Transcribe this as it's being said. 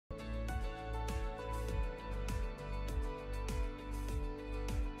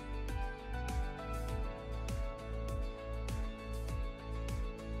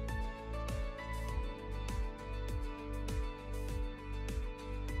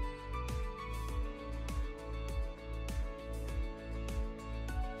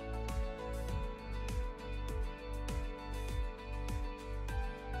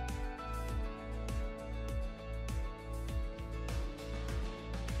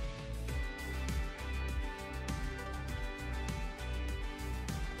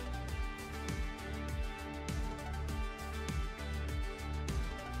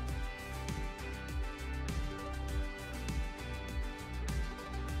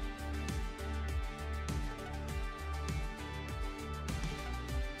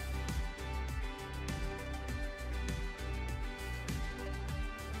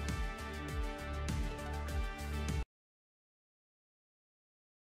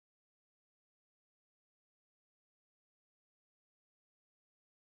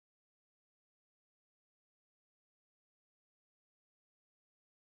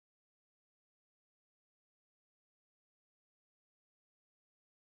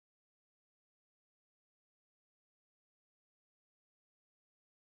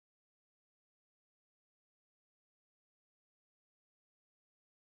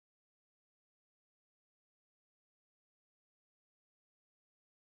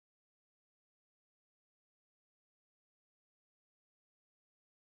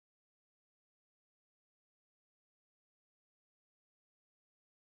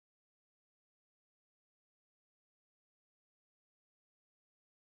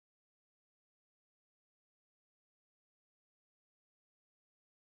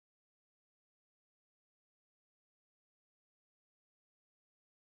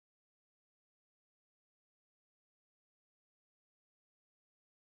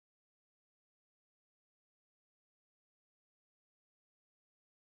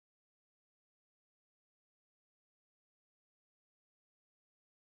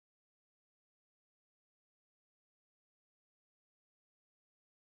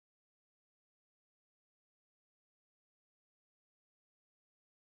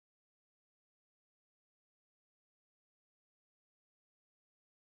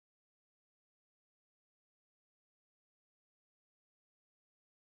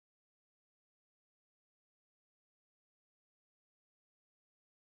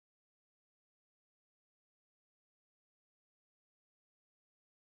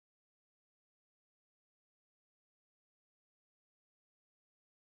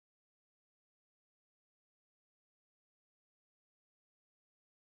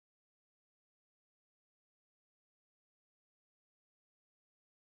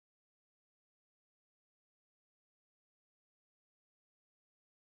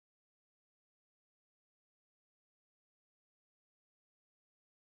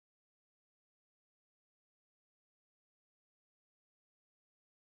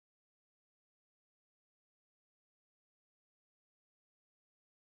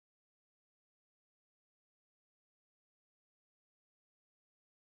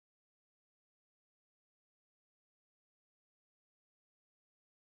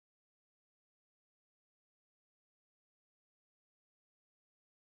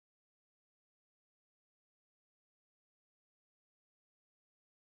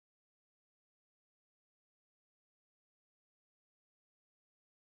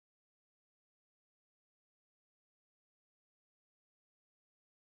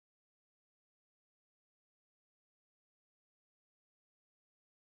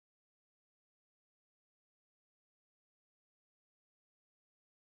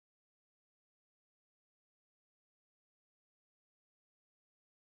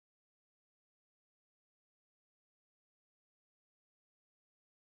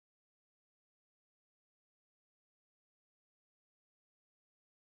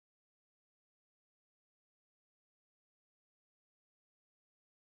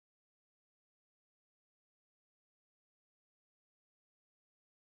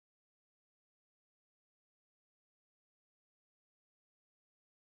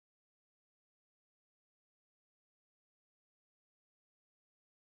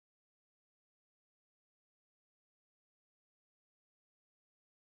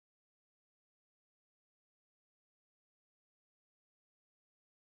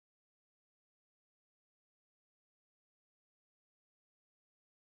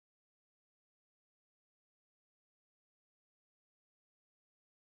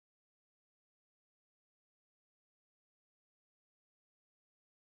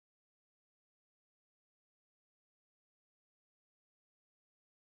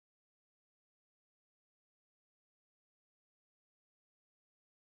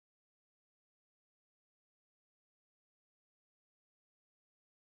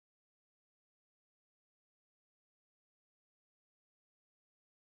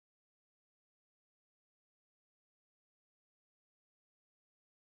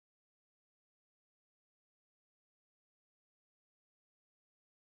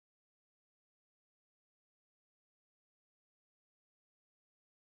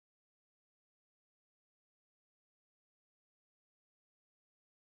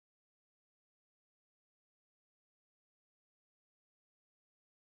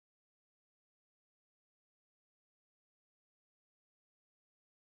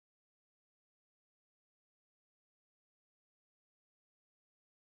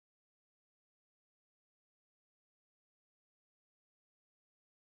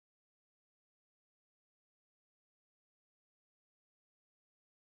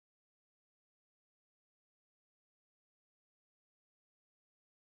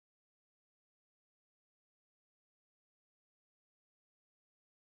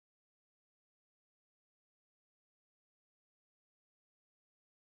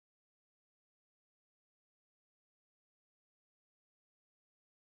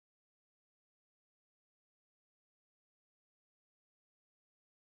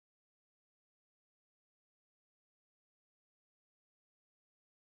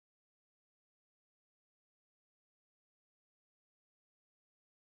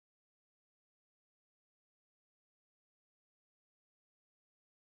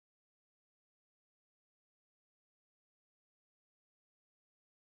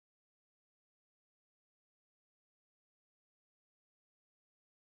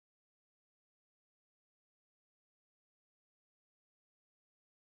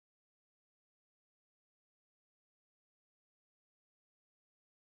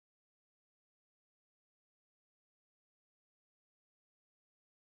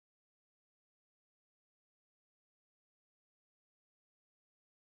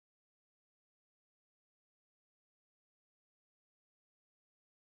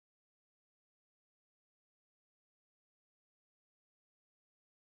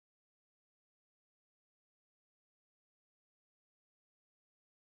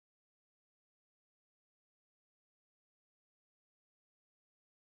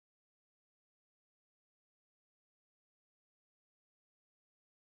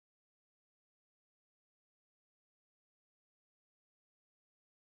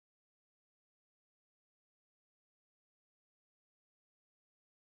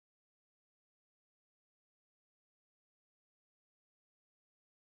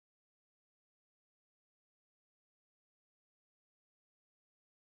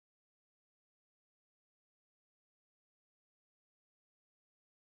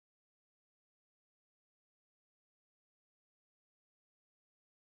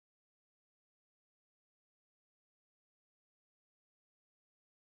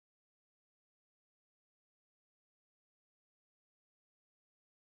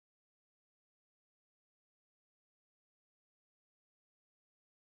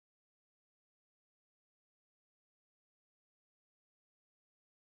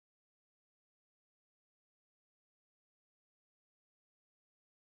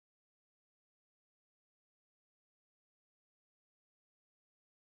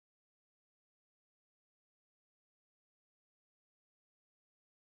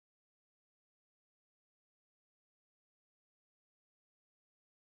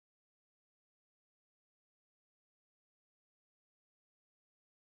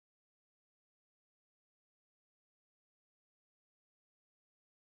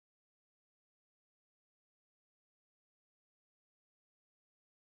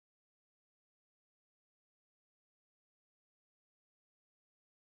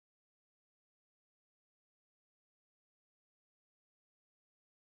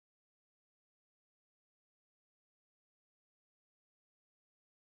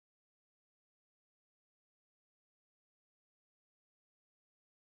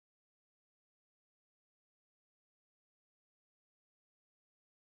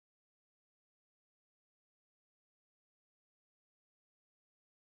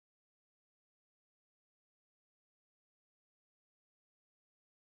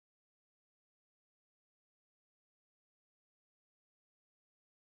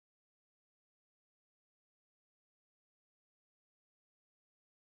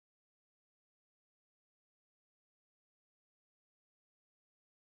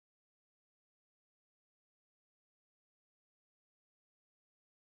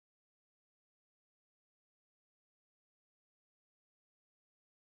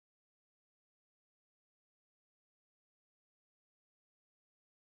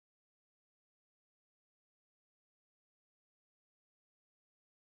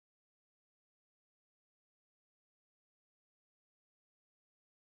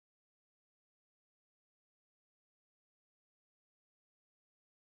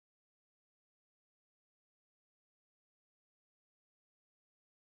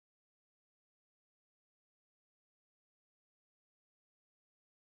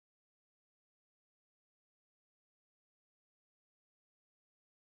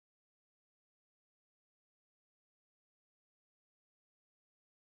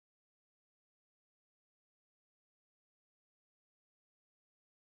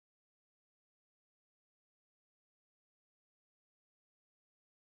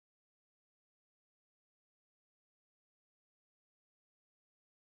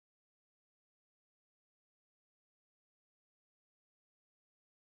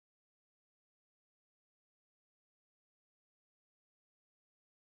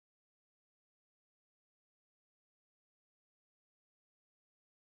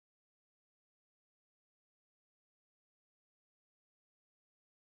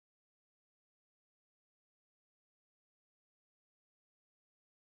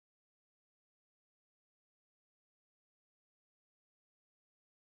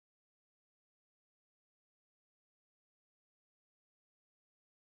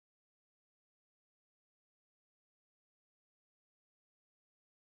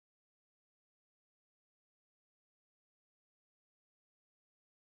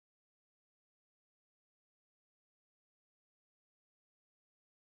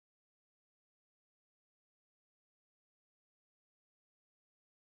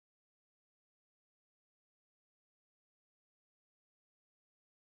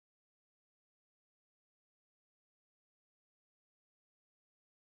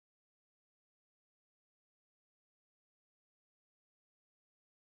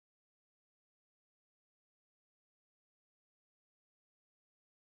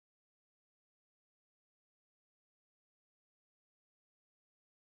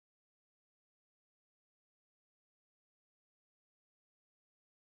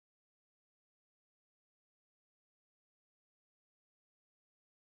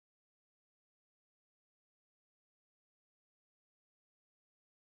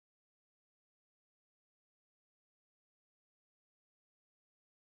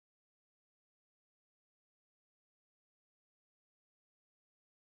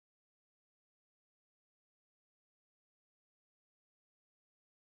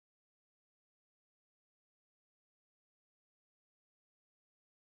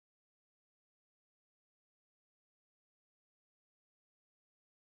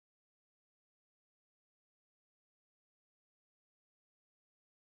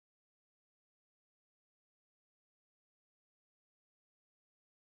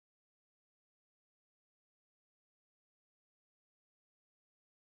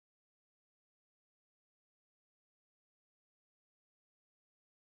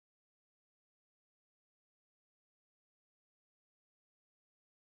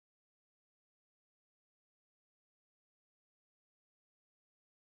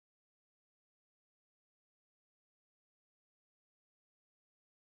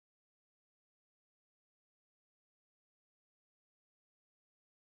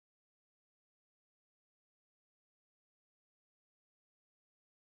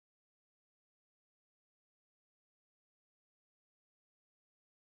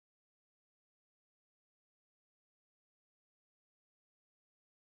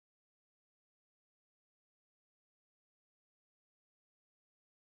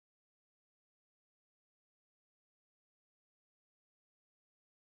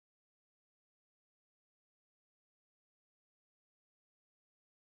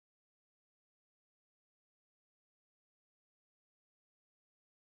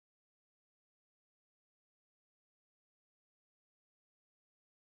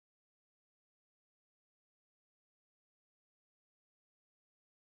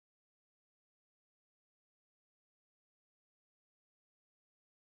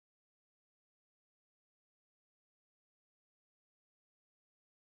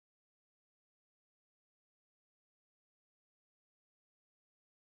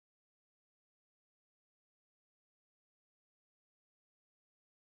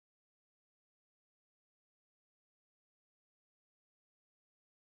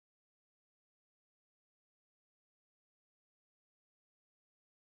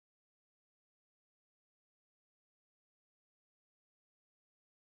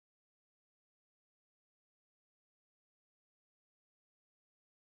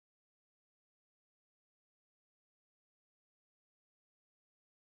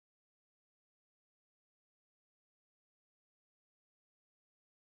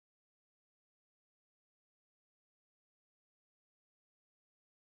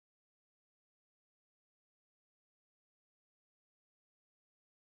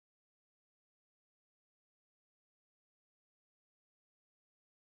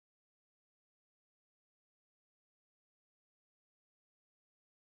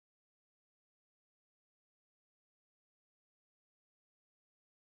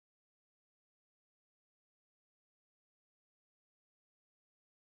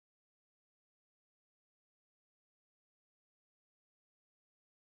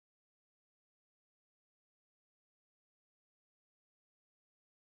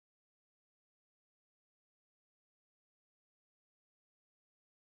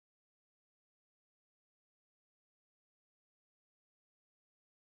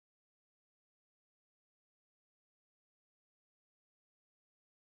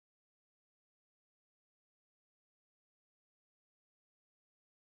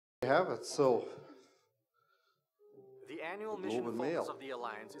Have it. So the annual mission focus of the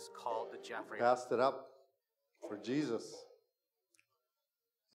Alliance is called the Jaffrey. Passed it up for Jesus.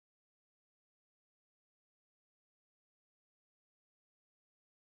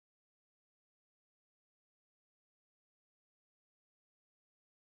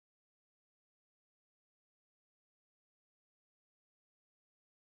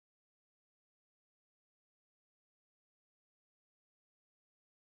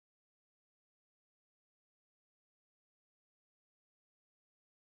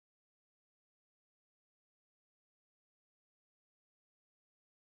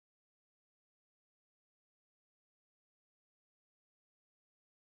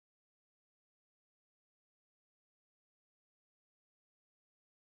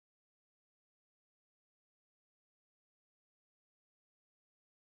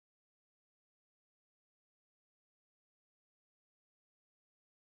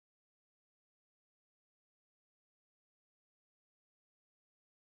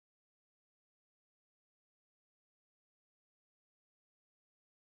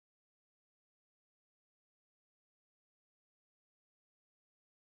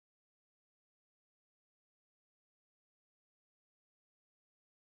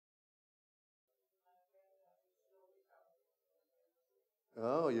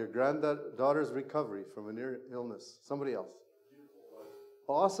 Oh, your granddaughter's recovery from an illness. Somebody else.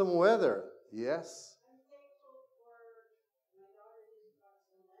 Awesome weather. Yes.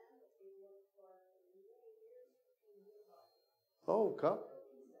 Oh, come.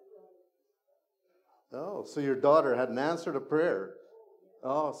 Oh, so your daughter had an answer to prayer.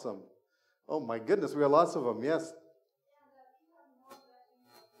 Awesome. Oh my goodness, we have lots of them. Yes.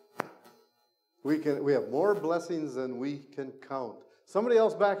 We have more blessings than we can count. Somebody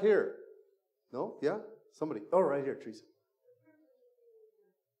else back here? No? Yeah? Somebody. Oh, right here, Teresa.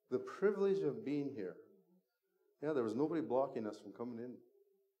 The privilege of being here. Yeah, there was nobody blocking us from coming in.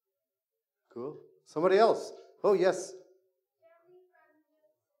 Cool. Somebody else. Oh, yes.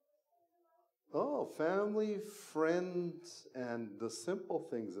 Oh, family, friends, and the simple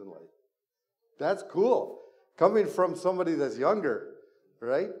things in life. That's cool. Coming from somebody that's younger,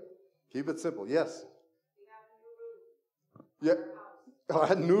 right? Keep it simple. Yes. Yeah.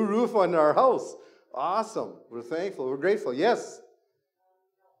 A new roof on our house. Awesome. We're thankful. We're grateful. Yes.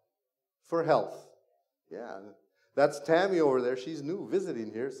 For health. Yeah. That's Tammy over there. She's new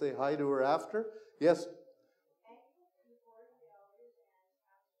visiting here. Say hi to her after. Yes.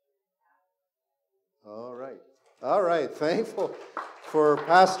 All right. All right. Thankful for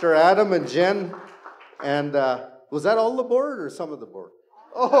Pastor Adam and Jen. And was that all the board or some of the board?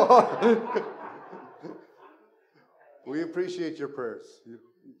 Oh. We appreciate your prayers.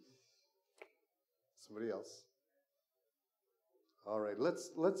 Somebody else. All right.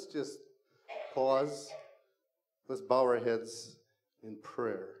 Let's just pause. Let's bow our heads in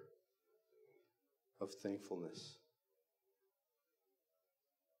prayer of thankfulness.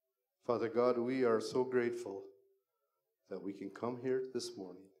 Father God, we are so grateful that we can come here this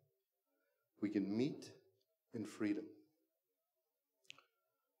morning. We can meet in freedom.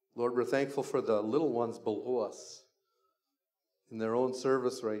 Lord, we're thankful for the little ones below us in their own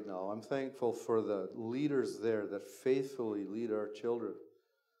service right now. I'm thankful for the leaders there that faithfully lead our children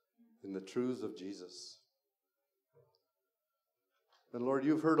in the truths of Jesus. And Lord,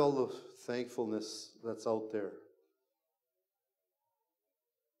 you've heard all the thankfulness that's out there.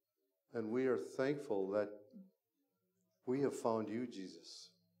 And we are thankful that we have found you, Jesus.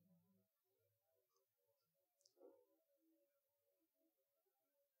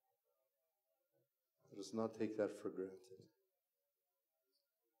 Let us not take that for granted.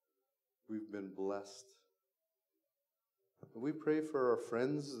 We've been blessed. We pray for our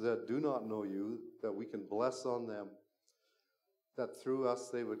friends that do not know you, that we can bless on them, that through us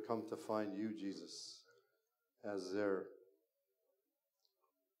they would come to find you, Jesus, as their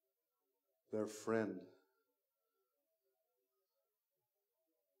friend.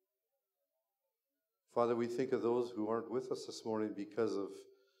 Father, we think of those who aren't with us this morning because of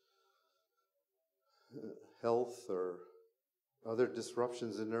health or other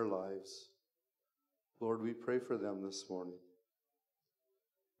disruptions in their lives. Lord, we pray for them this morning.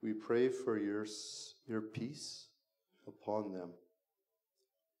 We pray for your peace upon them.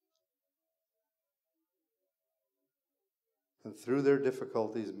 And through their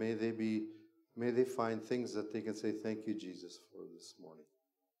difficulties, may they find things that they can say thank you, Jesus, for this morning.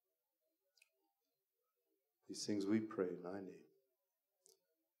 These things we pray in thy name.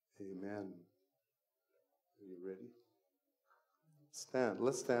 Amen. Are you ready? Stand.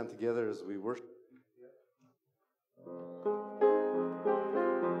 Let's stand together as we worship.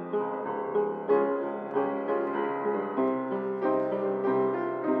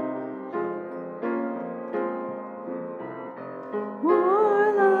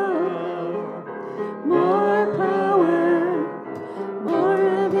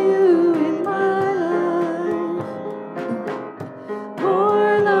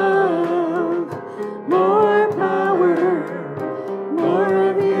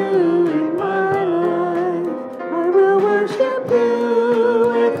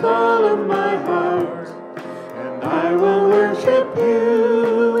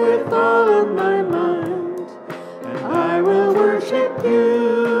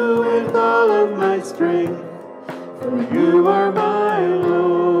 you are my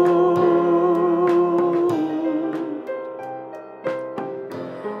Lord.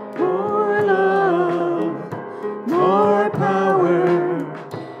 More love, more power,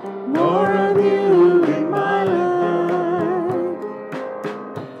 more of you in my life.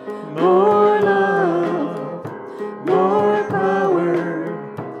 More love, more power,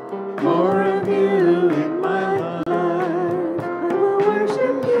 more of you in my life. I will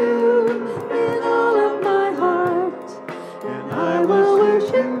worship you with all of my heart, and I will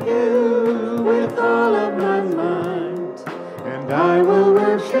worship you with all of my mind, and I will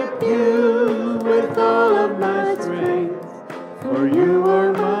worship you with all of my strength, for you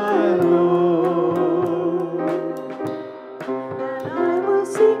are my Lord. And I will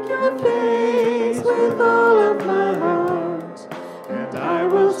seek your face with all of my heart, and I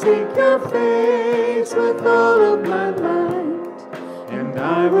will seek your face with all of my mind, and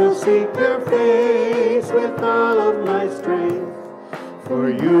I will seek your face with all of my strength, for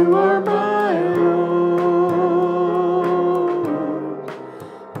you are my Lord.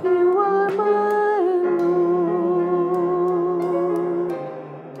 You are my Lord.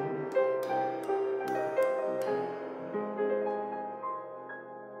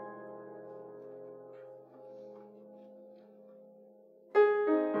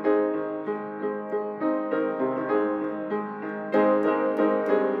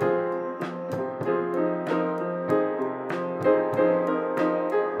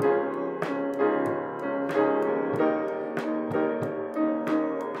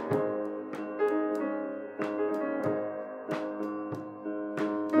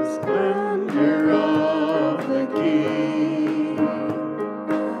 The splendor of the King,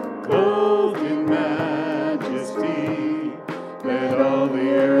 clothed in majesty, let all the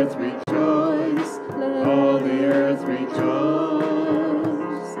earth rejoice, let all the earth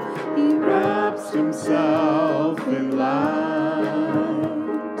rejoice. He wraps himself in light,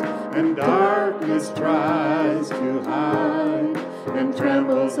 and darkness tries to hide, and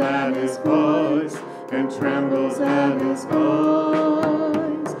trembles at his voice, and trembles at his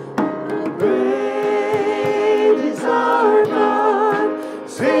voice. How great is our God?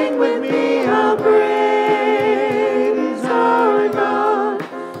 Sing with me, how great is our God,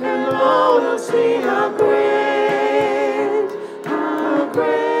 and all will see how great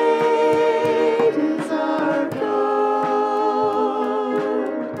is our God.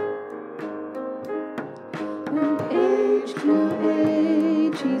 And age to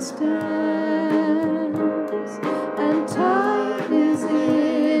age he stands, and time is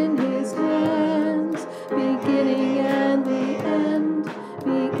in his hands, beginning and the end,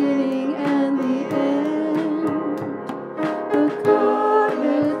 beginning and the end. The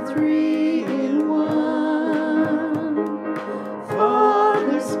Godhead three in one,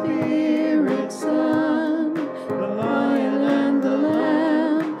 Father, Spirit, Son, the Lion and the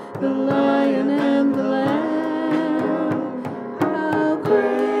Lamb, the Lion and the Lamb. How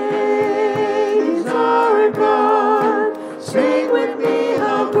great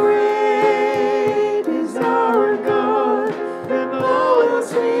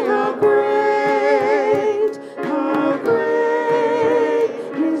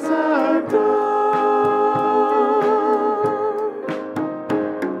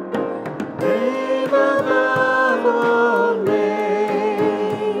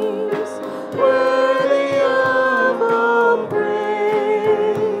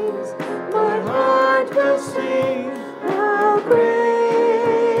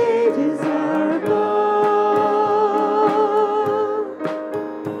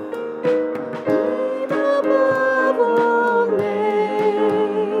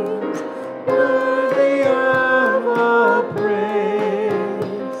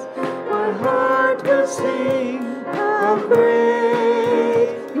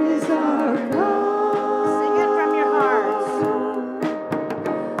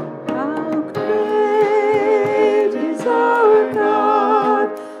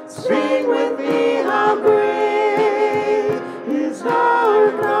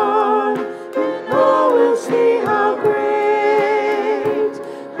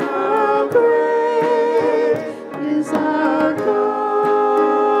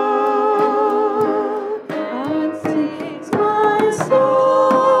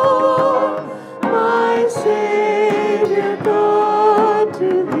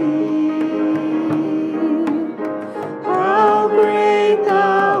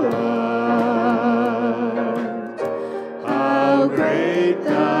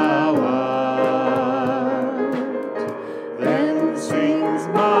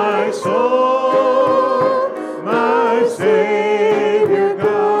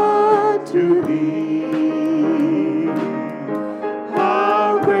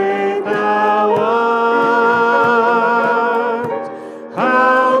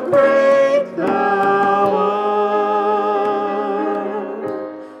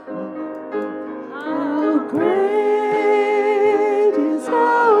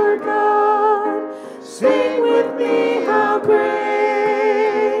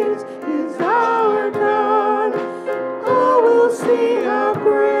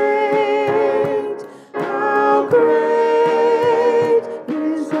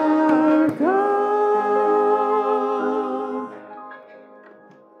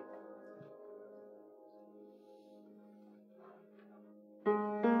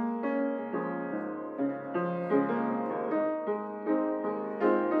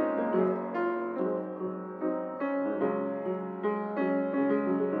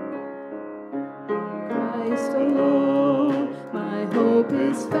Christ alone my hope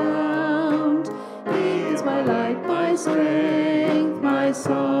is found. He is my light, my strength, my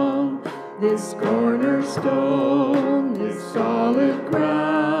song. This cornerstone, this solid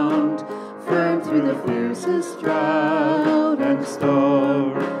ground, firm through the fiercest drought and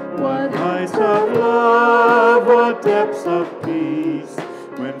storm. What heights of love, what depths of peace,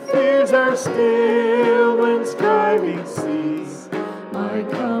 when fears are still, when striving cease. My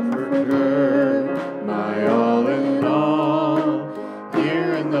comforter, my all in all,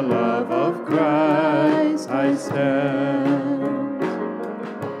 here in the love of Christ I stand.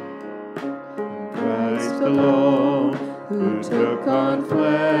 Christ alone, who took on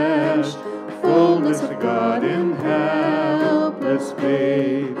flesh, fullness of God in helpless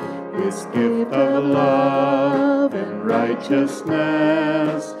babe, this gift of love and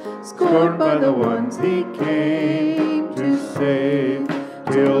righteousness, scorned by the ones he came to save,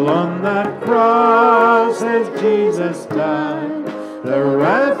 till on that cross as Jesus died, the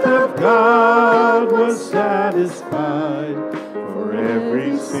wrath of God was satisfied. For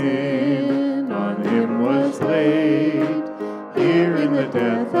every sin on him was laid, here in the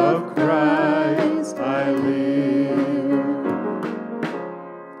death of Christ I live.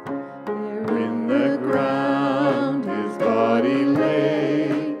 There in the ground his body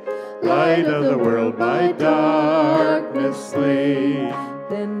lay, light of the world by darkness slain,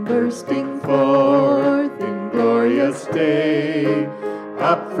 then bursting forth in glorious day,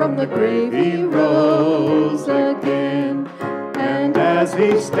 up from the grave he rose again. And as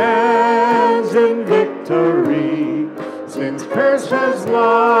he stands in victory, sin's curse has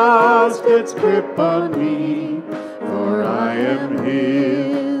lost its grip on me. For I am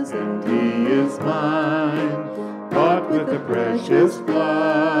his and he is mine, bought with the precious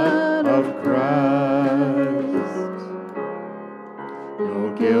blood of Christ.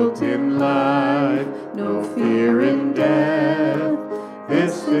 No guilt in life, no fear in death,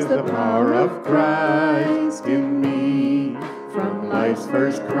 this is the power of Christ in me. From life's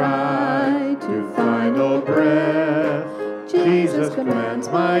first cry to final breath, Jesus commands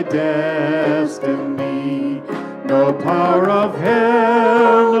my destiny. No power of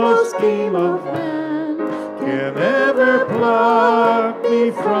hell, no scheme of man can ever pluck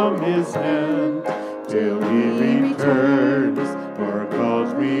me from his hand, till he returns or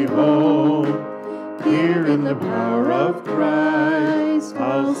calls me home. Here in the power of Christ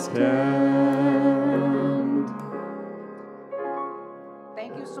I'll stand.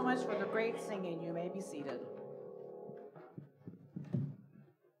 Thank you so much for the great singing. You may be seated.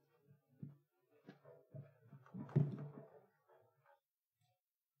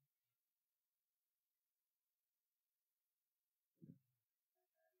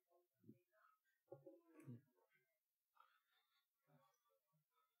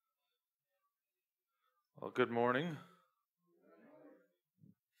 Well, good morning.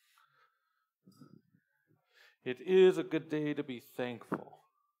 It is a good day to be thankful.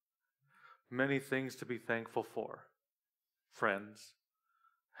 Many things to be thankful for. Friends,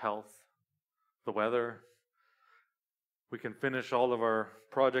 health, the weather. We can finish all of our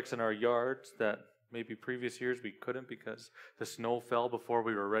projects in our yards that maybe previous years we couldn't because the snow fell before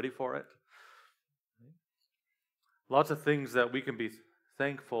we were ready for it. Lots of things that we can be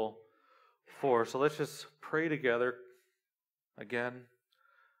thankful for. So let's just pray together again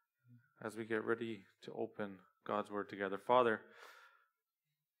as we get ready to open God's Word together. Father,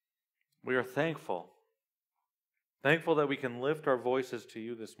 we are thankful. Thankful that we can lift our voices to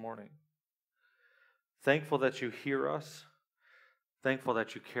you this morning. Thankful that you hear us. Thankful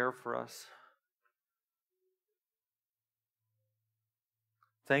that you care for us.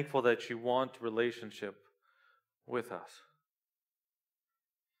 Thankful that you want relationship with us.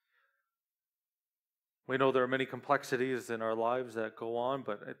 We know there are many complexities in our lives that go on,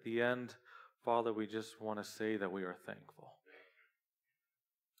 but at the end, Father, we just want to say that we are thankful.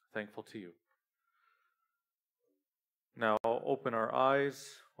 Thankful to you. Now, open our eyes,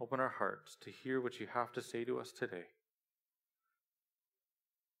 open our hearts to hear what you have to say to us today.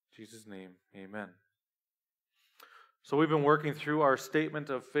 In Jesus' name, amen. So we've been working through our statement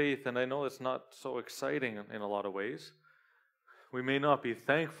of faith, and I know it's not so exciting in a lot of ways. We may not be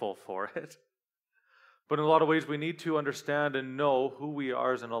thankful for it. But in a lot of ways, we need to understand and know who we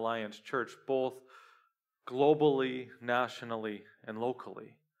are as an Alliance Church, both globally, nationally, and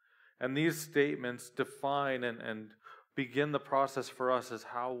locally. And these statements define and begin the process for us as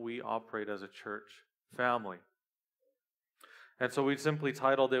how we operate as a church family. And so we simply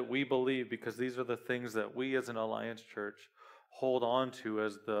titled it, We Believe, because these are the things that we as an Alliance Church hold on to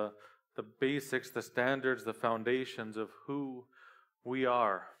as the basics, the standards, the foundations of who we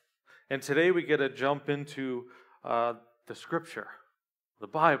are. And today we get to jump into the Scripture, the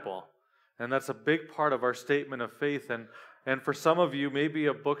Bible. And that's a big part of our statement of faith. And for some of you, maybe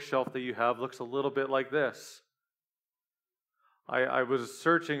a bookshelf that you have looks a little bit like this. I was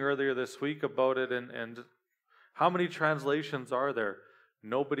searching earlier this week about it, and how many translations are there?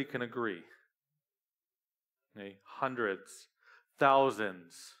 Nobody can agree. Okay, hundreds,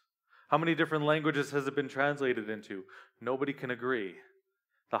 thousands. How many different languages has it been translated into? Nobody can agree.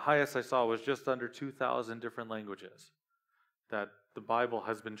 The highest I saw was just under 2,000 different languages that the Bible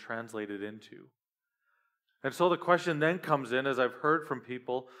has been translated into. And so the question then comes in, as I've heard from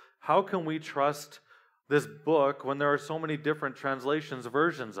people, how can we trust this book when there are so many different translations,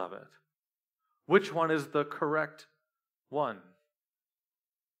 versions of it? Which one is the correct one?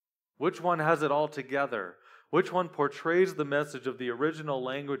 Which one has it all together? Which one portrays the message of the original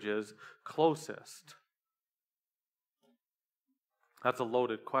languages closest? That's a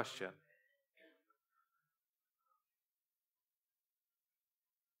loaded question.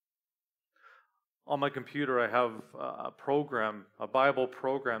 On my computer, I have a program, a Bible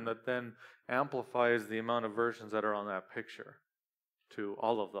program, that then amplifies the amount of versions that are on that picture to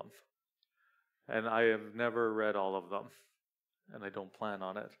all of them. And I have never read all of them, and I don't plan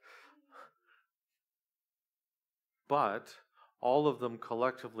on it. But all of them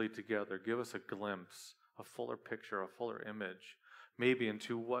collectively together give us a glimpse, a fuller picture, a fuller image, maybe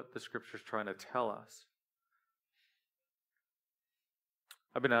into what the Scripture is trying to tell us.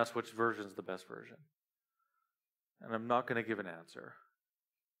 I've been asked which version is the best version. And I'm not going to give an answer.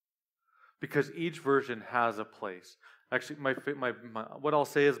 Because each version has a place. Actually, what I'll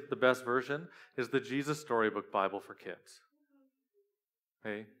say is the best version is the Jesus Storybook Bible for kids.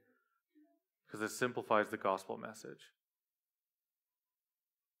 Okay? Because it simplifies the gospel message.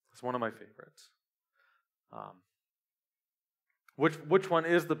 It's one of my favorites. Which one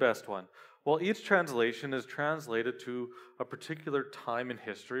is the best one? Well, each translation is translated to a particular time in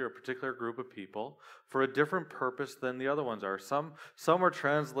history or a particular group of people for a different purpose than the other ones are. Some are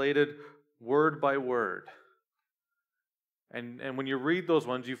translated word by word. And when you read those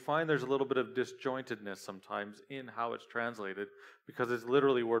ones, you find there's a little bit of disjointedness sometimes in how it's translated because it's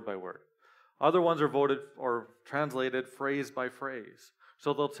literally word by word. Other ones are voted or translated phrase by phrase.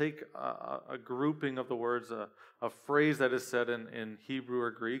 So they'll take a grouping of the words, a phrase that is said in Hebrew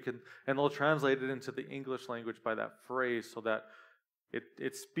or Greek, and they'll translate it into the English language by that phrase so that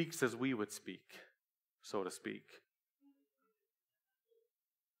it speaks as we would speak, so to speak.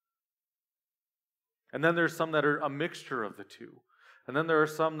 And then there's some that are a mixture of the two. And then there are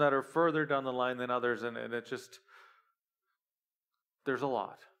some that are further down the line than others, and it just, there's a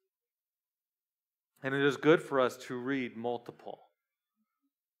lot. And it is good for us to read multiple,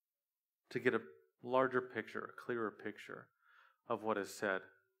 to get a larger picture, a clearer picture of what is said.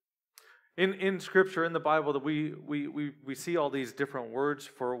 In Scripture, in the Bible, that we see all these different words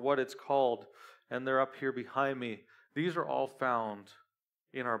for what it's called, and they're up here behind me. These are all found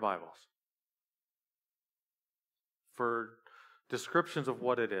in our Bibles. For descriptions of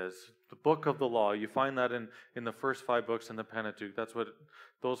what it is, the book of the law, you find that in the first 5 books in the Pentateuch. That's what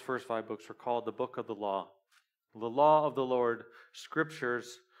those first 5 books are called, the book of the law. The law of the Lord,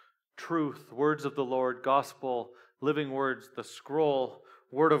 Scriptures, truth, words of the Lord, gospel, living words, the scroll,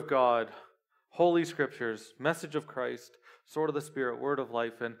 word of God, holy Scriptures, message of Christ, sword of the Spirit, word of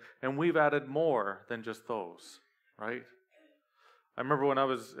life, and we've added more than just those, right? I remember when I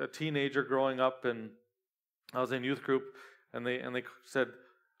was a teenager growing up, and I was in youth group, and they said,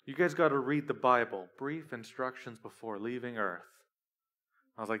 you guys got to read the Bible, brief instructions before leaving earth.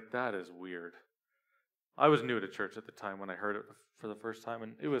 I was like, that is weird. I was new to church at the time when I heard it for the first time,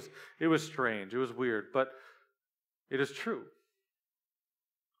 and it was strange, it was weird, but it is true,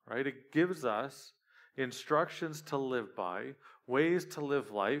 right? It gives us instructions to live by, ways to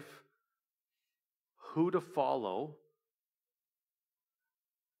live life, who to follow,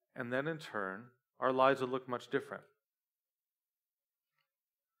 and then in turn, our lives would look much different.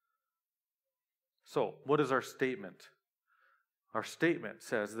 So, what is our statement? Our statement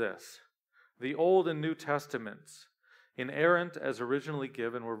says this: the Old and New Testaments, inerrant as originally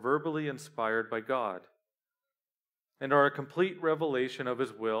given, were verbally inspired by God and are a complete revelation of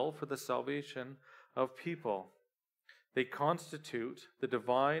His will for the salvation of people. They constitute the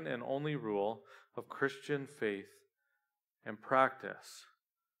divine and only rule of Christian faith and practice.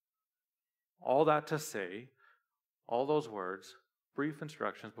 All that to say, all those words, brief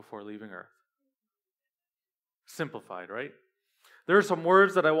instructions before leaving earth. Simplified, right? There are some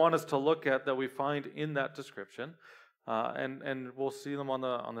words that I want us to look at that we find in that description, and we'll see them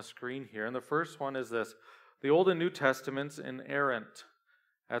on the screen here. And the first one is this: the Old and New Testaments, inerrant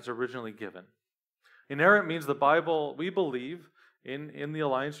as originally given. Inerrant means the Bible, we believe in the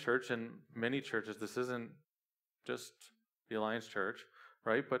Alliance Church and many churches, this isn't just the Alliance Church,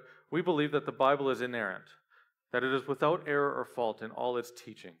 right? But we believe that the Bible is inerrant, that it is without error or fault in all its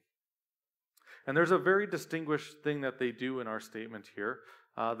teaching. And there's a very distinguished thing that they do in our statement here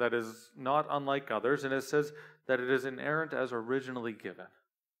that is not unlike others, and it says that it is inerrant as originally given.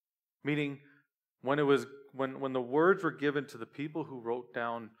 Meaning, when the words were given to the people who wrote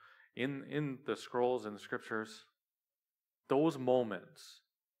down in the scrolls and the scriptures, those moments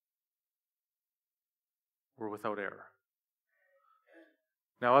were without error.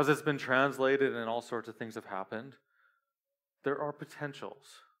 Now, as it's been translated and all sorts of things have happened, there are potentials.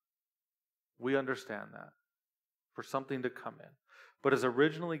 We understand that, for something to come in. But as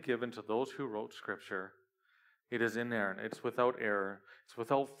originally given to those who wrote Scripture, it is inerrant. It's without error. It's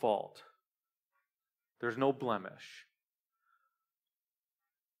without fault. There's no blemish.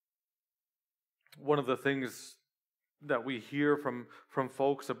 One of the things that we hear from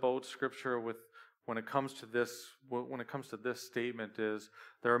folks about Scripture when it comes to this statement is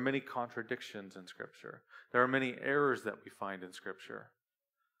there are many contradictions in Scripture. There are many errors that we find in Scripture.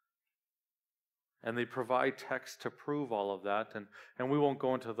 And they provide text to prove all of that, and we won't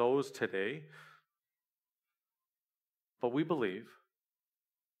go into those today. But we believe,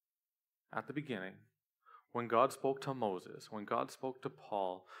 at the beginning, when God spoke to Moses, when God spoke to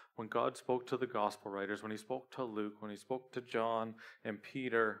Paul, when God spoke to the gospel writers, when he spoke to Luke, when he spoke to John and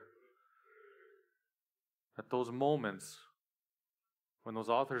Peter, at those moments, when those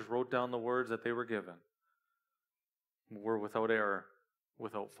authors wrote down the words that they were given, were without error,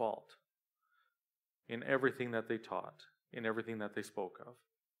 without fault, in everything that they taught, in everything that they spoke of.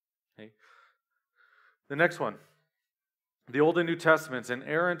 Okay? The next one. The Old and New Testaments,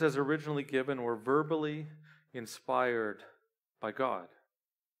 inerrant as originally given, were verbally inspired by God.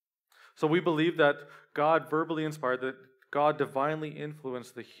 So we believe that God verbally inspired, that God divinely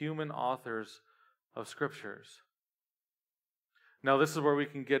influenced the human authors of Scriptures. Now this is where we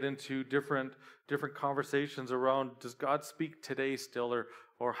can get into different conversations around, does God speak today still,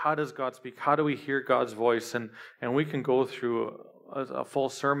 or how does God speak? How do we hear God's voice? And we can go through a full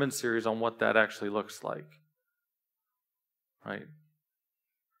sermon series on what that actually looks like. Right?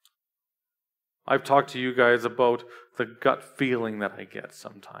 I've talked to you guys about the gut feeling that I get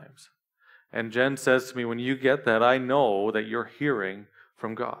sometimes. And Jen says to me, when you get that, I know that you're hearing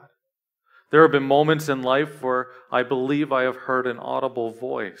from God. There have been moments in life where I believe I have heard an audible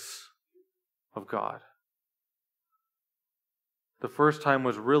voice of God. The first time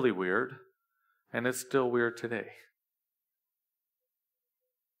was really weird, and it's still weird today.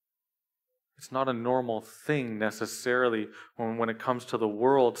 It's not a normal thing necessarily when it comes to the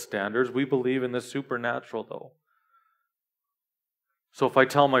world standards. We believe in the supernatural, though. So if I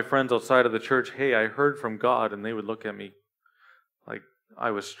tell my friends outside of the church, hey, I heard from God, and they would look at me like I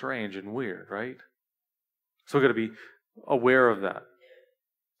was strange and weird, right? So we've got to be aware of that.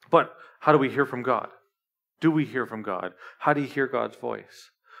 But how do we hear from God? Do we hear from God? How do you hear God's voice?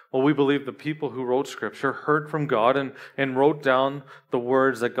 Well, we believe the people who wrote Scripture heard from God and wrote down the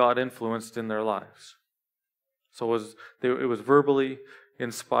words that God influenced in their lives. So it was verbally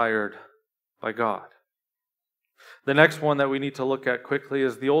inspired by God. The next one that we need to look at quickly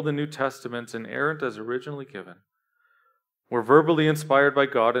is the Old and New Testaments, inerrant as originally given, were verbally inspired by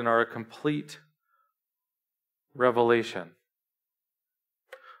God and are a complete revelation.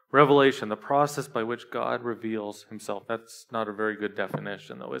 Revelation, the process by which God reveals himself. That's not a very good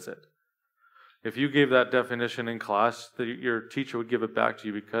definition, though, is it? If you gave that definition in class, your teacher would give it back to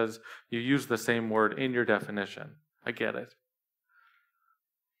you because you used the same word in your definition. I get it.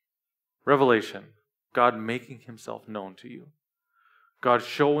 Revelation, God making himself known to you. God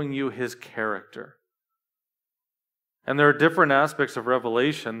showing you his character. And there are different aspects of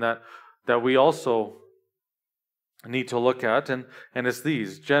revelation that we also need to look at, and it's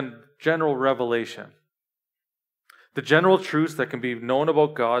these. General revelation. The general truths that can be known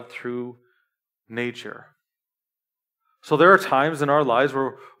about God through nature. So there are times in our lives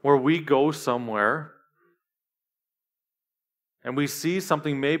where we go somewhere and we see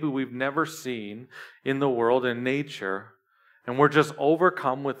something maybe we've never seen in the world, in nature, and we're just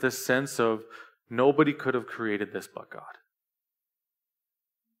overcome with this sense of nobody could have created this but God.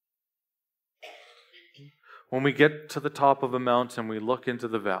 When we get to the top of a mountain, we look into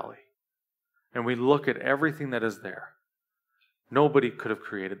the valley, and we look at everything that is there. Nobody could have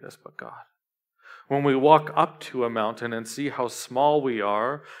created this but God. When we walk up to a mountain and see how small we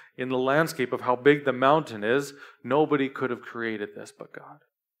are in the landscape of how big the mountain is, nobody could have created this but God.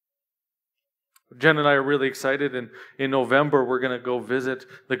 Jen and I are really excited, and in November we're going to go visit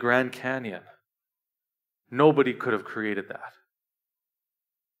the Grand Canyon. Nobody could have created that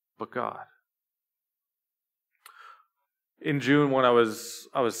but God. In June, when I was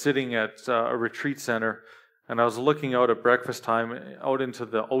sitting at a retreat center, and I was looking out at breakfast time out into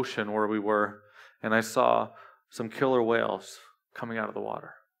the ocean where we were, and I saw some killer whales coming out of the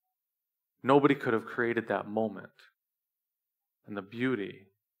water. Nobody could have created that moment and the beauty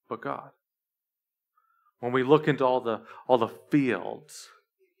but God. When we look into all the fields,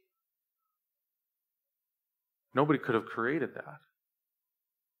 nobody could have created that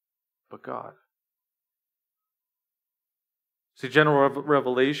but God. See, general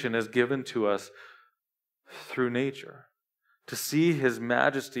revelation is given to us through nature. To see His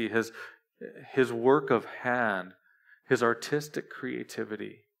majesty, His work of hand, His artistic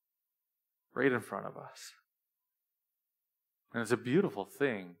creativity right in front of us. And it's a beautiful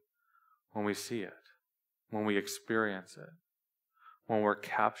thing when we see it, when we experience it, when we're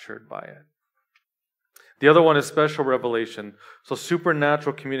captured by it. The other one is special revelation, so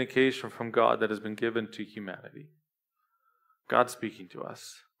supernatural communication from God that has been given to humanity. God speaking to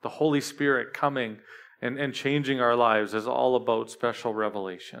us. The Holy Spirit coming and changing our lives is all about special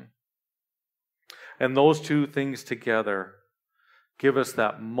revelation. And those two things together give us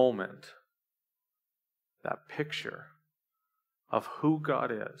that moment, that picture of who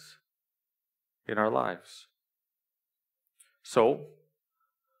God is in our lives. So,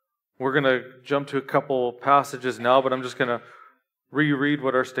 we're going to jump to a couple passages now, but I'm just going to reread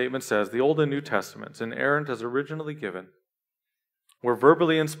what our statement says. The Old and New Testaments, inerrant as originally given, were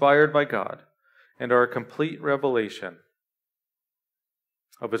verbally inspired by God and are a complete revelation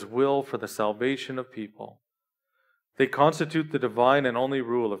of His will for the salvation of people. They constitute the divine and only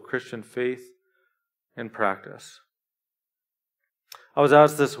rule of Christian faith and practice. I was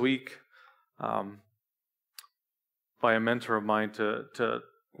asked this week by a mentor of mine to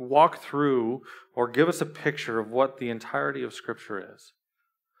walk through or give us a picture of what the entirety of Scripture is.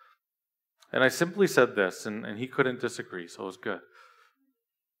 And I simply said this, and he couldn't disagree, so it was good.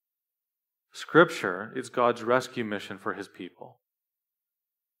 Scripture is God's rescue mission for His people.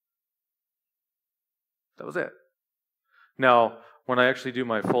 That was it. Now, when I actually do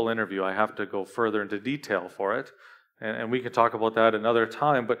my full interview, I have to go further into detail for it, and we can talk about that another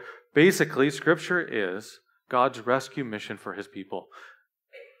time, but basically, Scripture is God's rescue mission for His people.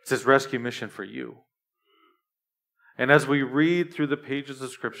 It's His rescue mission for you. And as we read through the pages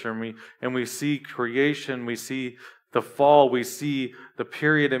of Scripture and we see creation, we see the fall, we see the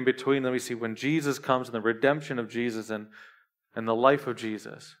period in between, then we see when Jesus comes and the redemption of Jesus and the life of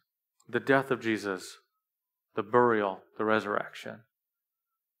Jesus, the death of Jesus, the burial, the resurrection.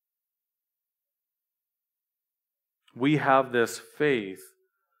 We have this faith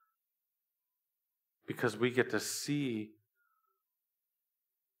because we get to see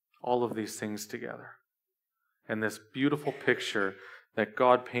all of these things together. And this beautiful picture that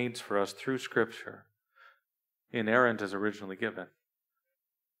God paints for us through Scripture, inerrant as originally given,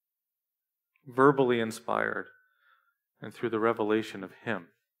 verbally inspired, and through the revelation of Him.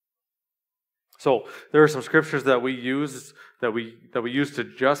 So there are some scriptures that we use to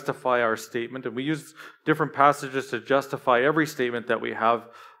justify our statement, and we use different passages to justify every statement that we have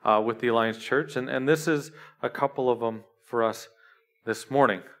with the Alliance Church, and this is a couple of them for us this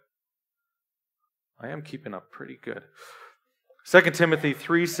morning. I am keeping up pretty good. 2 Timothy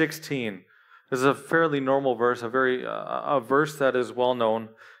 3:16. This is a fairly normal verse, a verse that is well known,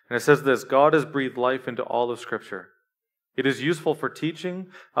 and it says this: God has breathed life into all of Scripture. It is useful for teaching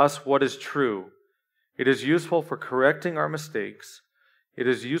us what is true. It is useful for correcting our mistakes. It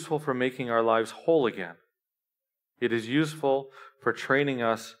is useful for making our lives whole again. It is useful for training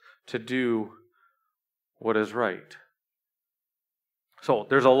us to do what is right. So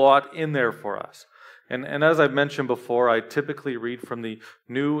there's a lot in there for us. And as I've mentioned before, I typically read from the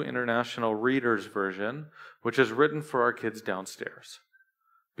New International Reader's Version, which is written for our kids downstairs,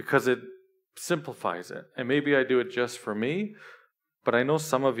 because it simplifies it. And maybe I do it just for me, but I know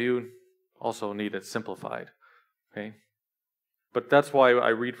some of you also need it simplified. Okay? But that's why I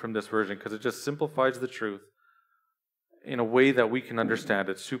read from this version, because it just simplifies the truth in a way that we can understand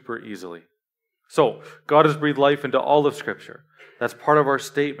it super easily. So, God has breathed life into all of Scripture. That's part of our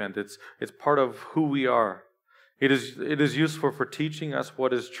statement. It's part of who we are. It is useful for teaching us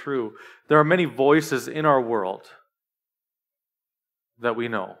what is true. There are many voices in our world that we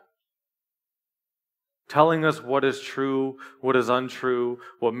know, telling us what is true, what is untrue,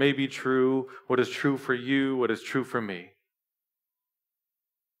 what may be true, what is true for you, what is true for me.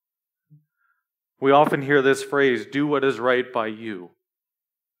 We often hear this phrase, do what is right by you.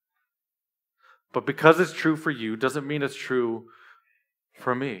 But because it's true for you doesn't mean it's true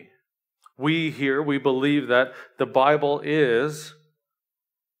for me. We believe that the Bible is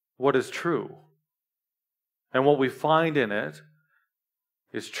what is true. And what we find in it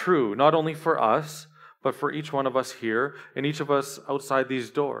is true, not only for us, but for each one of us here and each of us outside these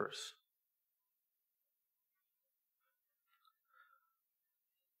doors.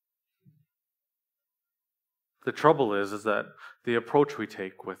 The trouble is that the approach we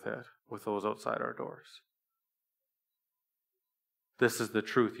take with it, with those outside our doors. This is the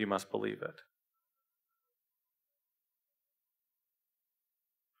truth, you must believe it.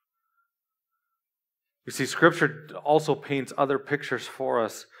 You see, Scripture also paints other pictures for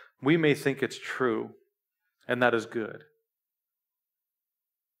us. We may think it's true, and that is good.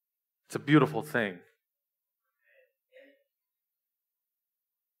 It's a beautiful thing.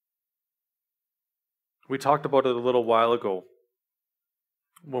 We talked about it a little while ago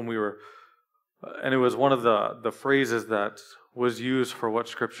when we were, and it was one of the phrases that was used for what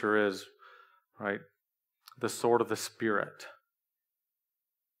Scripture is, right? The sword of the Spirit.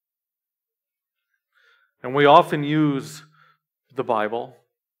 And we often use the Bible,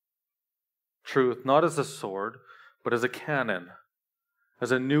 truth, not as a sword, but as a cannon,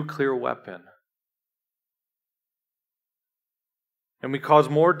 as a nuclear weapon. And we cause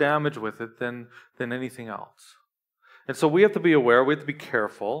more damage with it than anything else. And so we have to be aware, we have to be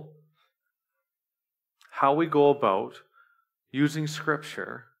careful how we go about using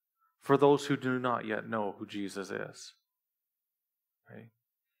Scripture for those who do not yet know who Jesus is. Right?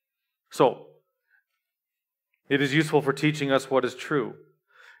 So, it is useful for teaching us what is true.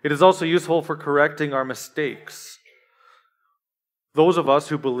 It is also useful for correcting our mistakes. Those of us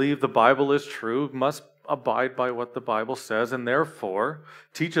who believe the Bible is true must abide by what the Bible says, and therefore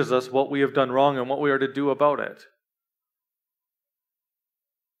teaches us what we have done wrong and what we are to do about it.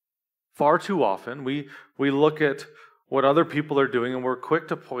 Far too often, we look at what other people are doing and we're quick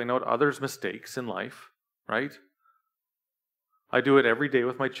to point out others' mistakes in life, right? I do it every day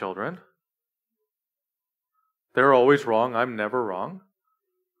with my children. They're always wrong. I'm never wrong.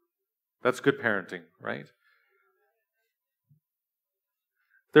 That's good parenting, right?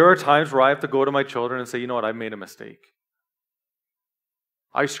 There are times where I have to go to my children and say, you know what, I made a mistake.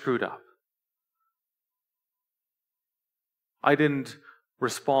 I screwed up. I didn't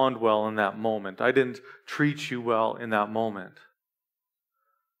respond well in that moment. I didn't treat you well in that moment.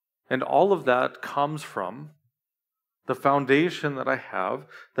 And all of that comes from the foundation that I have,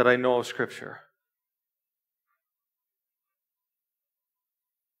 that I know of Scripture.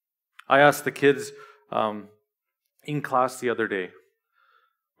 I asked the kids in class the other day,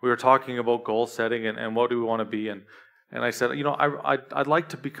 we were talking about goal setting and what do we want to be. And I said, you know, I'd like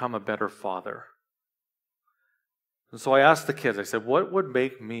to become a better father. And so I asked the kids, I said, what would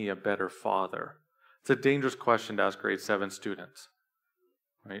make me a better father? It's a dangerous question to ask grade 7 students,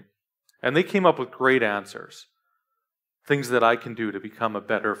 right? And they came up with great answers. Things that I can do to become a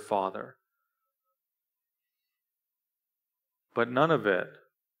better father. But none of it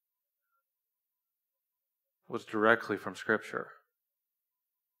was directly from Scripture.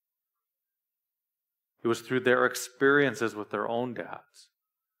 It was through their experiences with their own dads,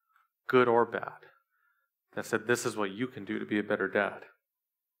 good or bad, that said, this is what you can do to be a better dad.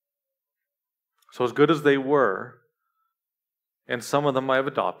 So as good as they were, and some of them I have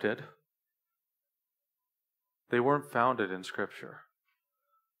adopted, they weren't founded in Scripture.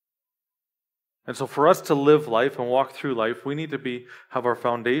 And so for us to live life and walk through life, we need to have our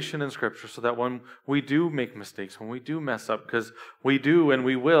foundation in Scripture so that when we do make mistakes, when we do mess up, because we do and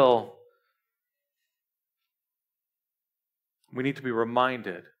we will, we need to be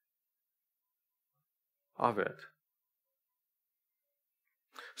reminded of it.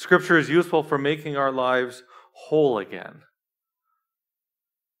 Scripture is useful for making our lives whole again.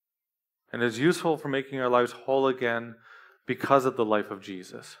 And is useful for making our lives whole again because of the life of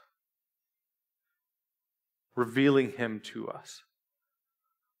Jesus. Revealing Him to us.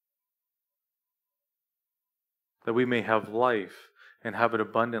 That we may have life and have it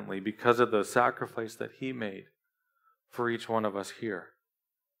abundantly because of the sacrifice that He made for each one of us here.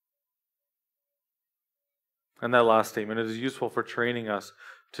 And that last statement, it is useful for training us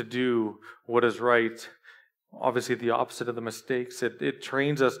to do what is right. Obviously, the opposite of the mistakes. It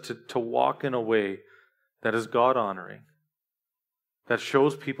trains us to walk in a way that is God-honoring, that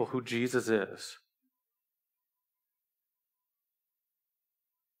shows people who Jesus is.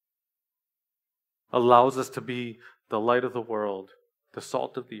 Allows us to be the light of the world, the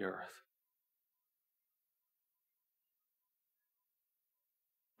salt of the earth.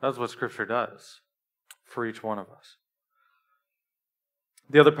 That's what Scripture does for each one of us.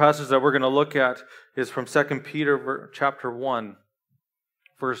 The other passage that we're going to look at is from 2 Peter chapter 1,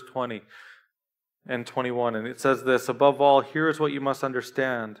 verse 20 and 21. And it says this, "Above all, here is what you must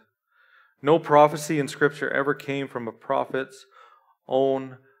understand. No prophecy in Scripture ever came from a prophet's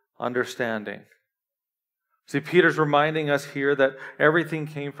own understanding." See, Peter's reminding us here that everything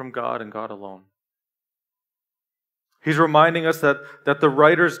came from God and God alone. He's reminding us that the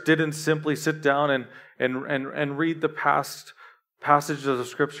writers didn't simply sit down and read the past passages of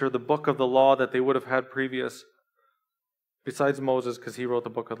Scripture, the book of the law that they would have had previous, besides Moses, because he wrote the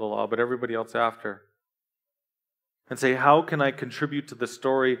book of the law, but everybody else after, and say, how can I contribute to the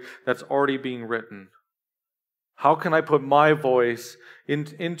story that's already being written? How can I put my voice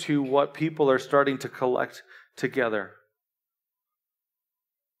into what people are starting to collect together?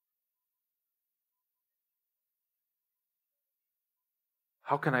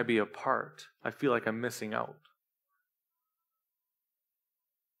 How can I be a part? I feel like I'm missing out.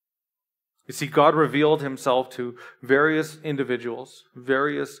 You see, God revealed himself to various individuals,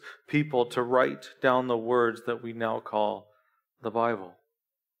 various people to write down the words that we now call the Bible.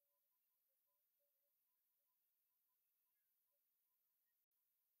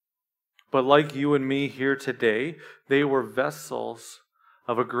 But like you and me here today, they were vessels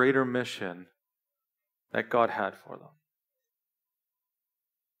of a greater mission that God had for them.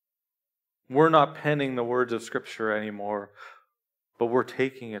 We're not penning the words of Scripture anymore, but we're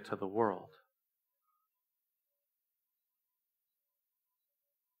taking it to the world.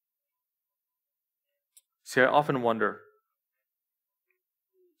 See, I often wonder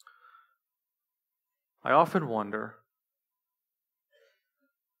if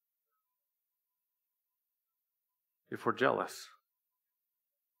we're jealous.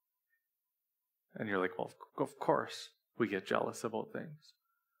 And you're like, well, of course we get jealous about things.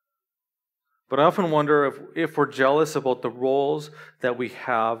 But I often wonder if we're jealous about the roles that we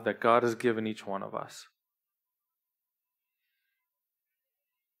have that God has given each one of us.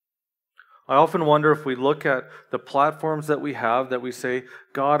 I often wonder if we look at the platforms that we have that we say,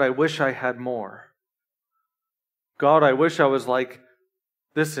 God, I wish I had more. God, I wish I was like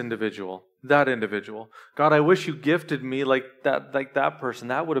this individual, that individual. God, I wish you gifted me like that person.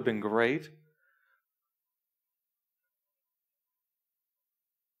 That would have been great.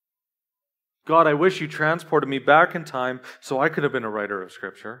 God, I wish you transported me back in time so I could have been a writer of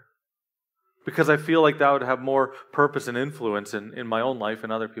Scripture. Because I feel like that would have more purpose and influence in my own life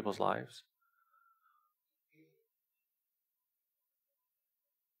and other people's lives.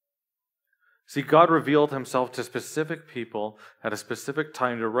 See, God revealed himself to specific people at a specific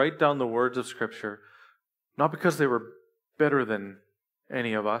time to write down the words of Scripture, not because they were better than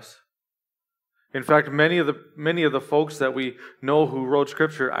any of us. In fact, many of the folks that we know who wrote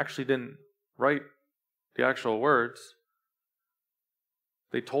Scripture actually didn't write the actual words.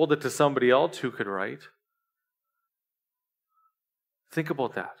 They told it to somebody else who could write. Think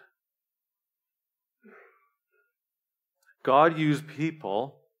about that. God used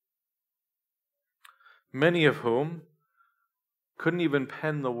people, many of whom couldn't even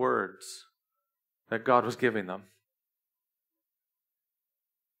pen the words that God was giving them.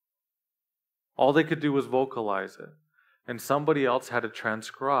 All they could do was vocalize it, and somebody else had to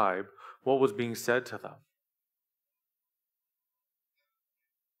transcribe what was being said to them.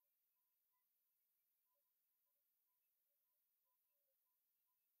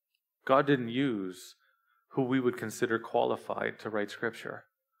 God didn't use who we would consider qualified to write Scripture.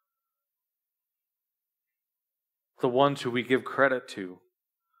 The ones who we give credit to.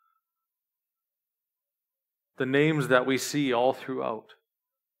 The names that we see all throughout.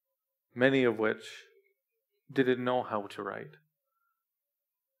 Many of which didn't know how to write.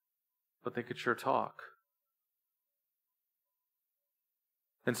 But they could sure talk.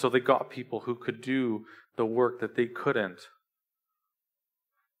 And so they got people who could do the work that they couldn't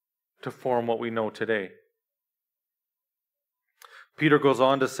to form what we know today. Peter goes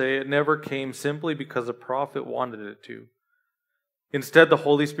on to say it never came simply because a prophet wanted it to. Instead, the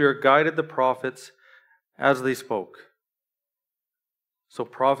Holy Spirit guided the prophets as they spoke. So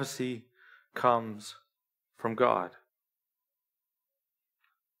prophecy comes from God.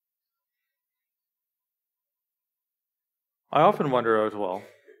 I often wonder as well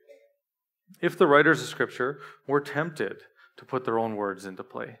if the writers of Scripture were tempted to put their own words into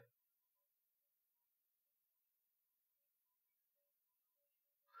play.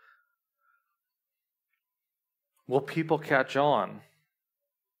 Will people catch on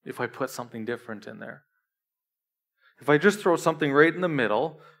if I put something different in there? If I just throw something right in the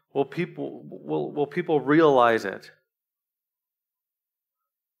middle, will people realize it?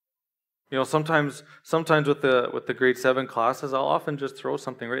 You know, sometimes with the grade 7 classes, I'll often just throw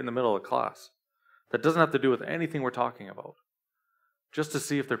something right in the middle of class that doesn't have to do with anything we're talking about, just to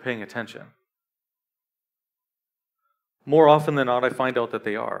see if they're paying attention. More often than not, I find out that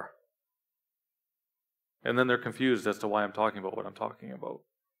they are. And then they're confused as to why I'm talking about what I'm talking about.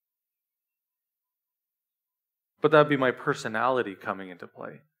 But that'd be my personality coming into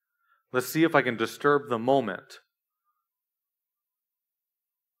play. Let's see if I can disturb the moment.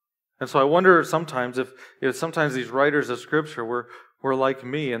 And so I wonder sometimes if sometimes these writers of Scripture were like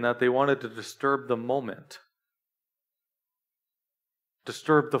me in that they wanted to disturb the moment,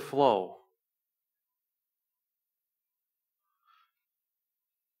 disturb the flow.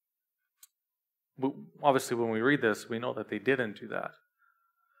 Obviously, when we read this, we know that they didn't do that.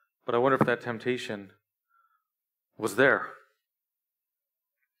 But I wonder if that temptation was there.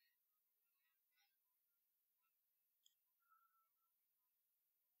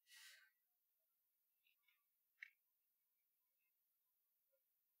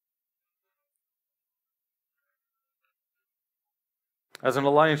 As an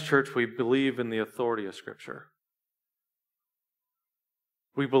Alliance Church, we believe in the authority of Scripture.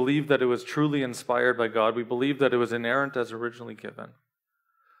 We believe that it was truly inspired by God. We believe that it was inerrant as originally given.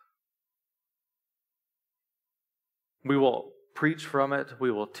 We will preach from it. We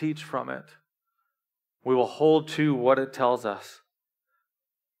will teach from it. We will hold to what it tells us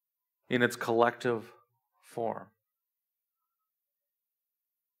in its collective form.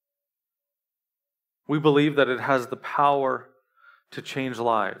 We believe that it has the power to change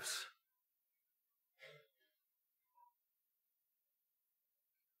lives.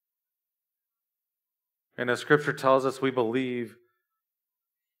 And as Scripture tells us, we believe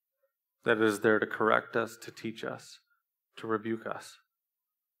that it is there to correct us, to teach us, to rebuke us.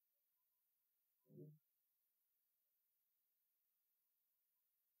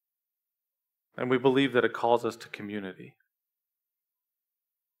 And we believe that it calls us to community.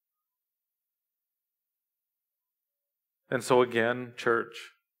 And so again,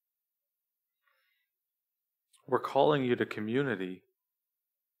 church, we're calling you to community,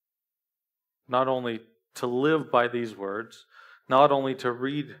 not only to live by these words, not only to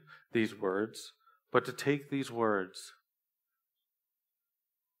read these words, but to take these words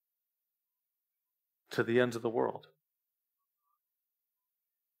to the ends of the world.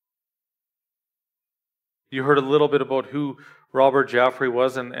 You heard a little bit about who Robert Jaffray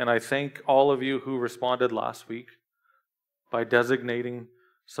was, and I thank all of you who responded last week by designating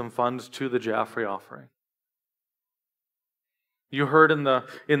some funds to the Jaffray offering. You heard in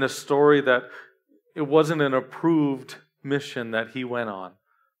the story that it wasn't an approved mission that he went on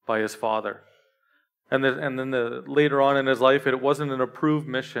by his father. And then later on in his life, it wasn't an approved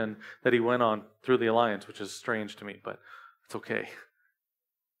mission that he went on through the Alliance, which is strange to me, but it's okay.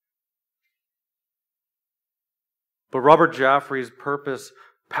 But Robert Jaffray's purpose,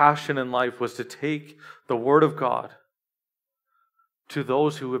 passion in life was to take the Word of God to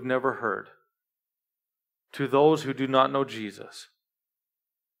those who have never heard, to those who do not know Jesus,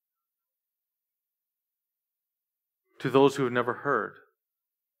 to those who have never heard.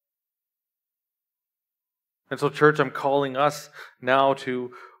 And so, church, I'm calling us now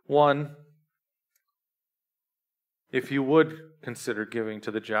to, one, if you would consider giving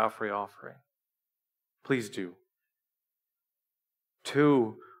to the Jaffray offering, please do.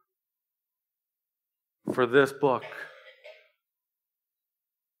 Two, for this book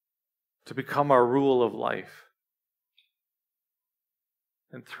to become our rule of life.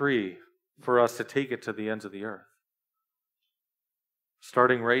 And three, for us to take it to the ends of the earth.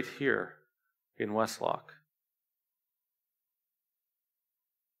 Starting right here in Westlock.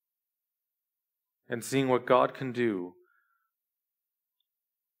 And seeing what God can do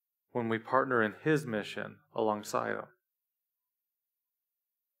when we partner in His mission alongside Him.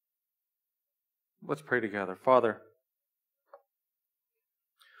 Let's pray together. Father,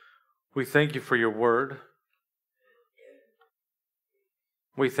 we thank you for your word.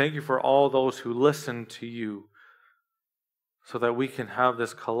 We thank you for all those who listen to you so that we can have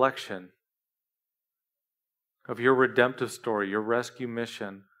this collection of your redemptive story, your rescue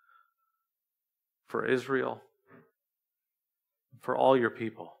mission for Israel, for all your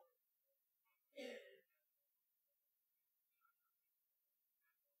people.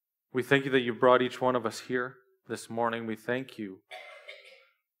 We thank you that you brought each one of us here this morning. We thank you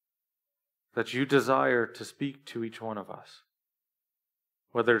that you desire to speak to each one of us,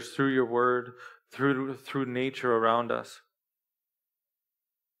 whether it's through your word, through nature around us,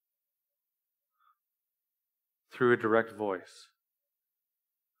 through a direct voice,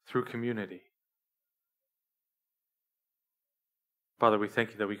 through community. Father, we thank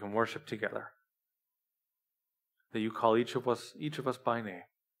you that we can worship together, that you call each of us by name.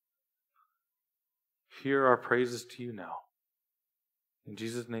 Hear our praises to you now. In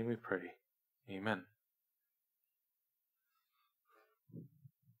Jesus' name we pray. Amen.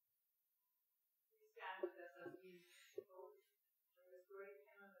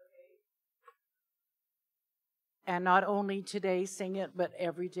 And not only today sing it, but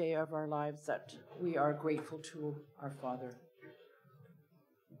every day of our lives, that we are grateful to our Father.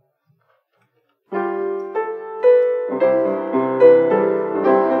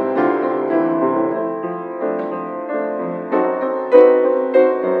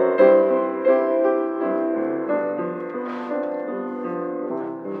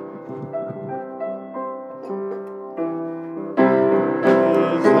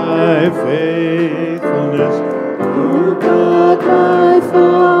 Thy faithfulness, O God, my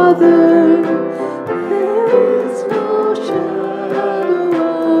Father, there is no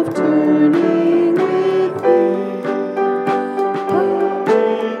shadow of turning with thee.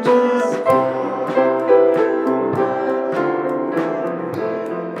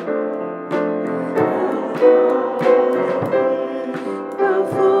 Thou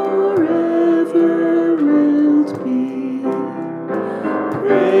forever wilt be.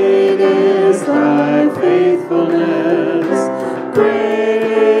 Great is thy faithfulness, great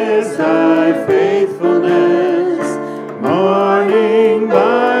is thy faithfulness. Morning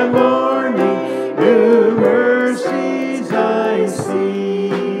by morning, new mercies I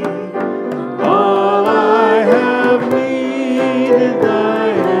see. All I have needed, thy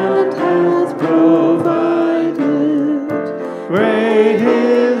hand hath provided. Great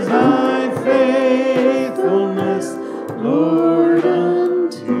is thy faithfulness, Lord,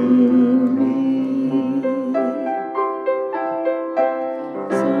 unto me.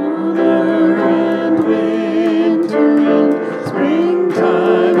 Summer and winter and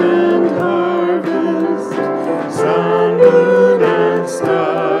springtime and harvest, sun, moon, and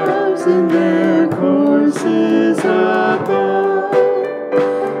stars in their courses above,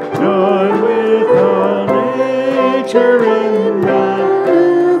 join with all nature in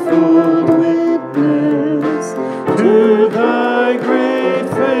manifold witness to thy great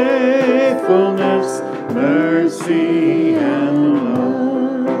faithfulness, mercy, and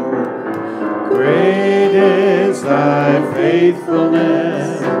love. Great is thy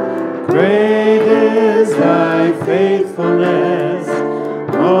faithfulness, great is thy faithfulness.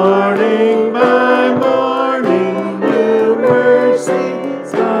 Morning by morning, new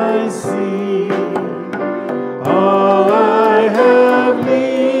mercies I see. All I have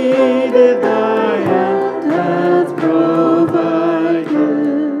needed, thy hand hath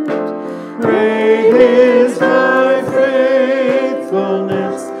provided. Great is thy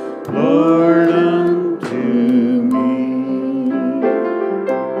faithfulness, Lord, unto me.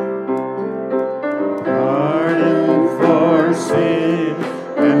 Pardon for sin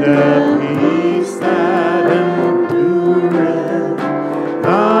and a peace that endureth,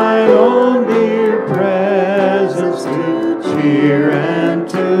 thine own dear presence to cheer and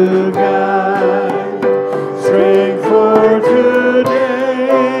to guide, strength for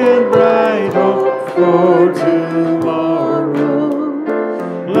today and bright hope for tomorrow,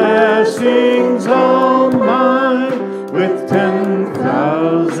 blessings all mine with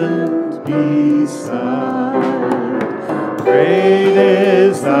 10,000 beside. Great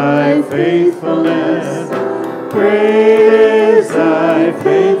is thy faithfulness, great is thy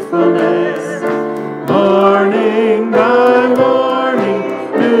faithfulness. Morning by morning,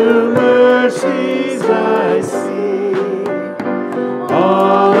 new mercies I see.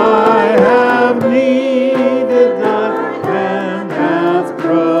 All I have needed, thy hand hath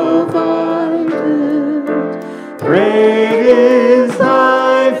provided. Great is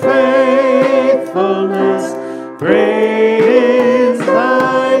thy faithfulness, great is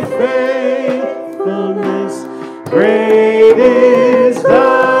thy faithfulness, great is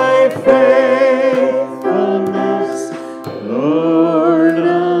thy faithfulness, Lord,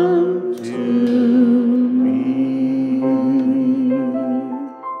 unto me.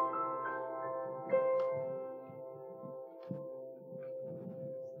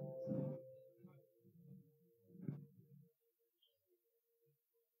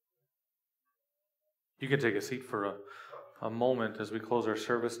 You can take a seat for a moment as we close our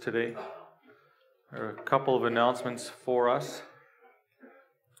service today. There are a couple of announcements for us.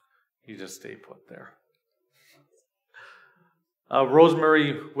 You just stay put there.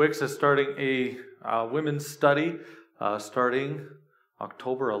 Rosemary Wicks is starting a women's study starting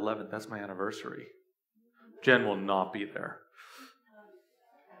October 11th. That's my anniversary. Jen will not be there.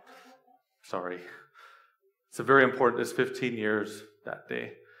 Sorry. It's a very important, it's 15 years that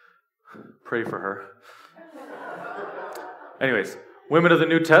day. Pray for her. Anyways, Women of the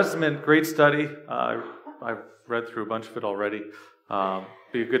New Testament, great study. I've read through a bunch of it already.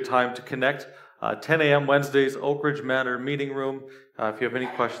 Be a good time to connect. 10 a.m. Wednesdays, Oak Ridge Manor meeting room. If you have any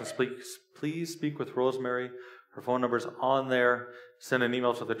questions, please speak with Rosemary. Her phone number's on there. Send an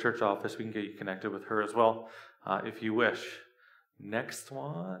email to the church office. We can get you connected with her as well, if you wish. Next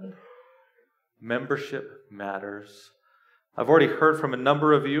one, membership matters. I've already heard from a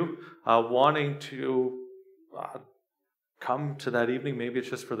number of you wanting to come to that evening. Maybe it's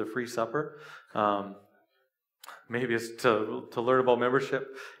just for the free supper. Maybe it's to learn about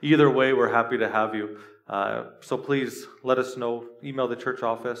membership. Either way, we're happy to have you. So please let us know. Email the church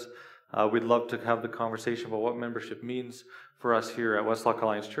office. We'd love to have the conversation about what membership means for us here at Westlock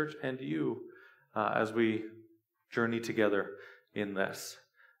Alliance Church and you as we journey together in this.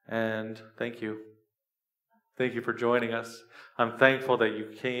 And thank you. Thank you for joining us. I'm thankful that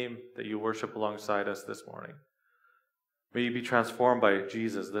you came, that you worship alongside us this morning. May you be transformed by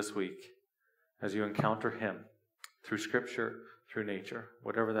Jesus this week as you encounter him through Scripture, through nature,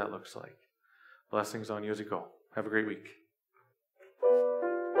 whatever that looks like. Blessings on you as you go. Have a great week.